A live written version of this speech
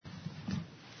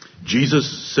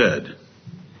Jesus said,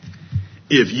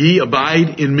 "If ye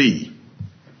abide in me,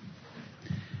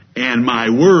 and my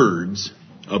words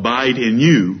abide in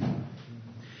you,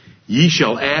 ye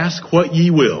shall ask what ye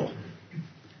will,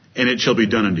 and it shall be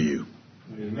done unto you."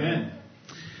 Amen.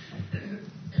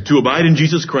 To abide in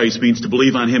Jesus Christ means to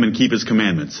believe on Him and keep His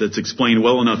commandments. That's explained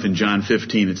well enough in John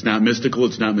 15. It's not mystical,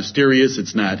 it's not mysterious,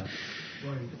 it's not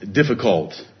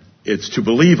difficult. It's to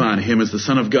believe on Him as the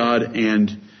Son of God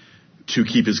and to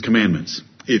keep His commandments.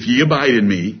 "If ye abide in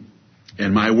me,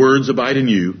 and my words abide in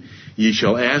you, ye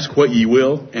shall ask what ye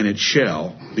will, and it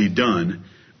shall be done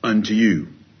unto you."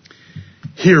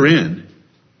 Herein,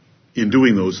 in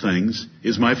doing those things,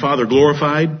 is my Father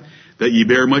glorified, that ye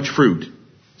bear much fruit,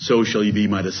 so shall ye be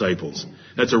my disciples.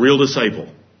 That's a real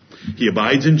disciple. He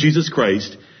abides in Jesus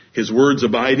Christ, His words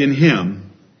abide in Him,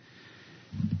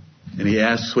 and he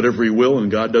asks whatever he will, and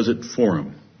God does it for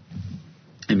him.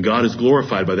 And God is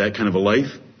glorified by that kind of a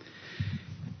life,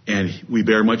 and we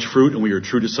bear much fruit, and we are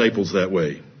true disciples that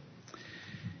way.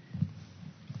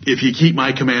 "If ye keep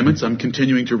my commandments," I'm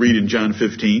continuing to read in John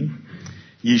 15,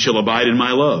 "ye shall abide in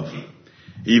my love,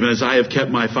 even as I have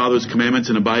kept my Father's commandments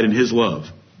and abide in His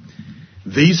love.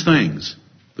 These things,"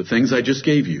 the things I just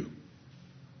gave you,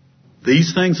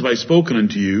 "these things have I spoken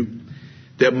unto you,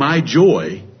 that my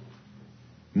joy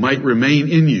might remain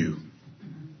in you,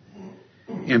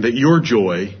 and that your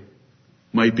joy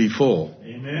might be full."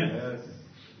 Amen.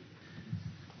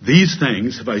 "These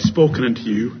things have I spoken unto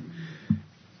you,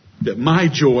 that my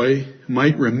joy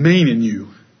might remain in you,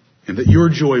 and that your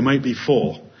joy might be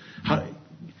full."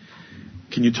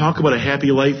 Can you talk about a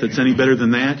happy life that's any better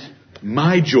than that?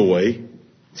 My joy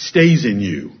stays in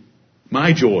you.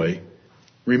 My joy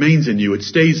remains in you. It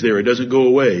stays there. It doesn't go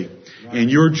away. And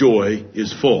your joy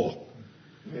is full.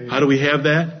 How do we have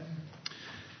that?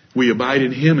 We abide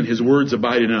in Him and His words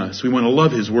abide in us. We want to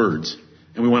love His words.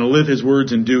 And we want to live His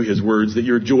words and do His words, that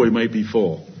your joy might be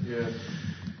full. Yes.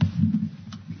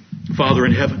 Father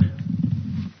in heaven,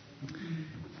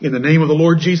 in the name of the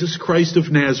Lord Jesus Christ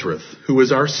of Nazareth, who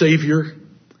is our Savior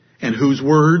and whose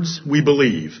words we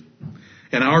believe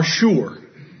and are sure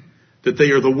that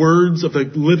they are the words of the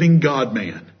living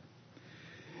God-man,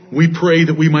 we pray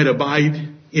that we might abide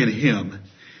in Him,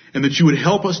 and that you would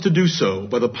help us to do so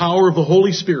by the power of the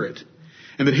Holy Spirit,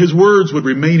 and that His words would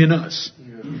remain in us,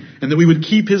 and that we would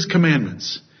keep His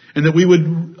commandments, and that we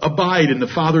would abide in the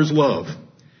Father's love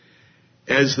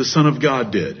as the Son of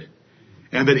God did,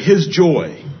 and that His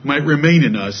joy might remain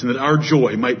in us, and that our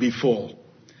joy might be full.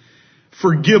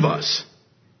 Forgive us.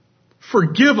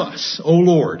 Forgive us, O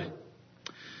Lord,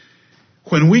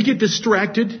 when we get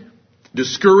distracted,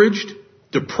 discouraged,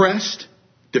 depressed,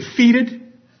 defeated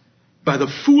by the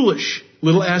foolish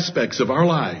little aspects of our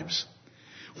lives,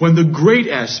 when the great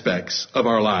aspects of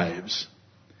our lives,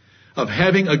 of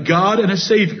having a God and a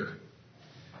Savior,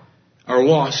 are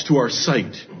lost to our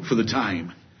sight for the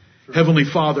time. Heavenly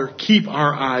Father, keep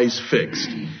our eyes fixed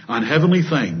on heavenly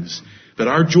things, that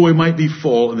our joy might be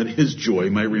full and that His joy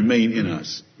might remain in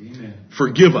us. Amen.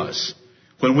 Forgive us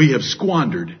when we have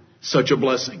squandered such a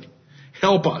blessing.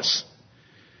 Help us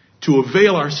to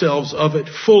avail ourselves of it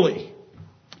fully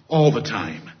all the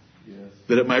time,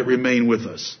 that it might remain with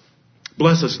us.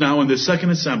 Bless us now in this second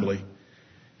assembly,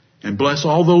 and bless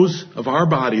all those of our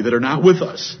body that are not with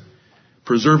us.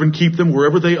 Preserve and keep them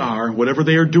wherever they are, whatever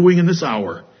they are doing in this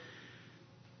hour,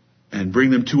 and bring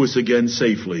them to us again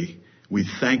safely. We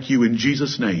thank you in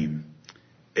Jesus' name.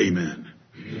 Amen.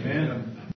 Amen.